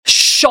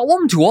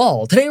Shalom to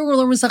all. Today we're going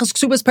to learn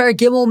Kesuvos Perek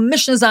Gimel,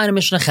 Mishnah Zayin and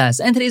Mishnah Ches.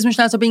 And today's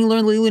Mishnahs are being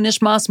learned Leilu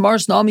Nishmas,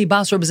 Mars Naomi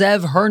Bas Reb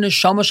Zev, her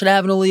Neshama should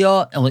have an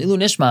Aliyah, and Leilu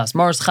Nishmas,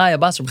 Mars Chaya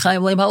Bas Reb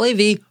Chaim Leim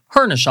Halevi,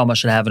 her neshama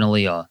should have an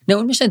aliyah. Now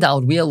in Mishnah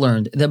Daled we have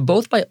learned that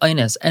both by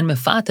Einis and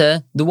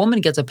Mefata, the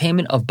woman gets a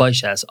payment of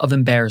baishes, of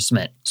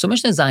embarrassment. So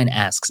Mishnah Zayin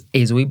asks,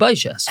 Ezui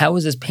baishes? How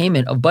is this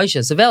payment of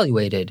baishes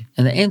evaluated?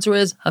 And the answer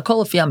is,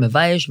 Hakol afiyah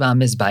mevayesh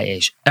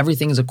va'mizbayesh.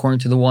 Everything is according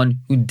to the one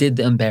who did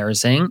the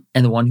embarrassing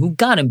and the one who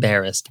got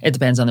embarrassed. It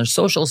depends on their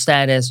social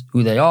status,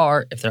 who they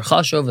are, if they're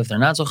chashuv, if they're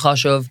not so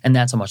chashuv, and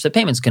that's how much the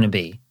payment's going to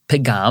be.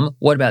 Pegam,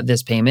 what about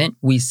this payment?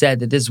 We said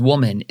that this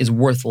woman is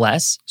worth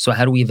less, so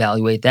how do we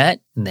evaluate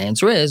that? And the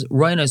answer is,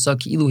 we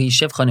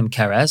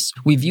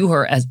view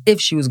her as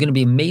if she was going to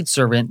be a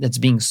maidservant that's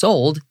being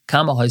sold,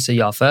 how much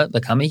she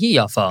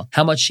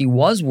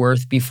was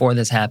worth before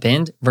this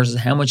happened versus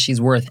how much she's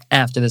worth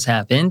after this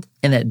happened,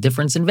 and that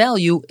difference in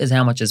value is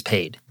how much is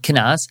paid.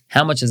 Kinas,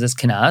 how much is this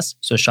kinas?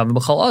 So Shavim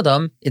B'chal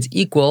Adam, it's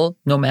equal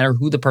no matter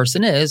who the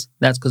person is.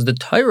 That's because the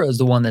Torah is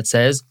the one that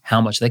says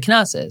how much the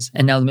kinas is.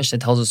 And now the Mishnah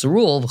tells us a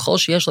rule,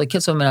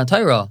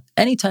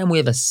 anytime we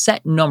have a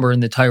set number in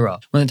the Torah,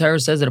 when the Torah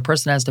says that a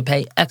person has to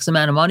pay X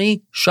amount of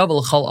money, Shav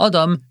L'chal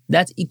Adam,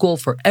 that's equal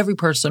for every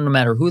person, no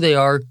matter who they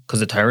are, because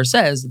the Torah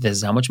says this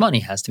is how much money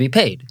has to be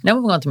paid. Now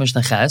moving on to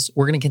Mishnah Ches,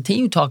 we're going to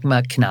continue talking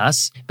about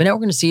Knas, but now we're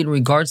going to see it in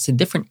regards to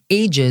different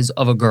ages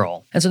of a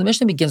girl. And so the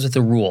Mishnah begins with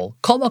the rule,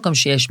 Kol Makam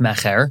Sheyesh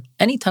Mecher,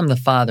 anytime the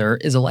father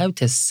is allowed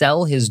to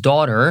sell his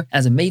daughter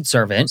as a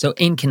maidservant, so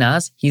in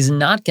Knas, he's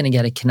not going to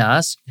get a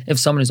Knas if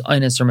someone is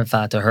Einis or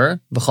Mefat to her,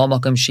 V'chol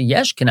Makam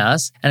Sheyesh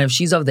Knas, and if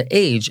she's of the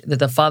age that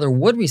the father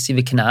would receive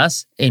a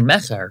Knas, in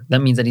Mecher,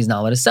 that means that he's not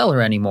allowed to sell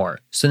her anymore.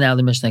 So now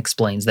the Mishnah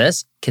explains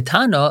this.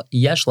 Ketana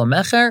yesh la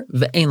mecher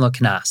ve'ein la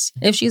knas.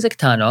 If she's a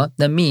ketana,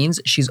 that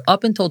means she's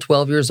up until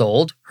 12 years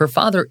old. Her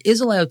father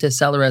is allowed to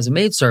sell her as a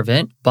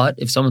maidservant, but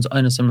if someone's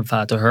einos and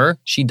mefat to her,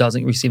 she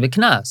doesn't receive a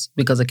knas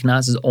because a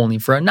knas is only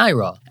for a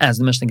naira. As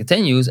the Mishnah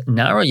continues,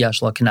 naira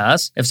yesh la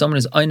knas. If someone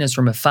is einos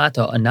or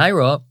mefata a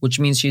naira, which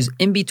means she's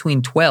in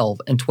between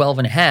 12 and 12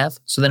 and a half,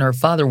 so then her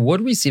father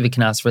would receive a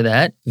knas for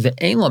that.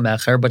 Ve'ein la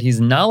mecher, but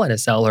he's not allowed to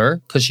sell her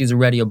because she's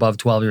already above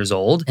 12 years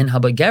old. And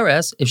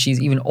habageres, if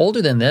she's even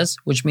older than this,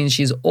 which means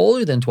she's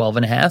older than 12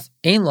 and a half,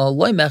 ein la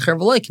loy mecher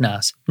v'loy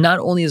knas. Not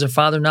only is her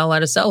father not allowed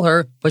to sell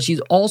her, but she's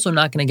also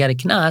not going to get a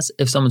knas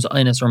if someone's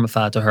einis or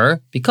mefat to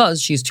her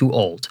because she's too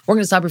old. We're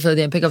going to stop here for the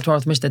day and pick up tomorrow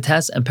with Mishnah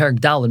Tes and Perek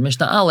Daled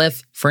Mishnah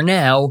Aleph. For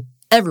now,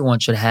 everyone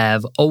should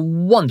have a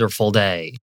wonderful day.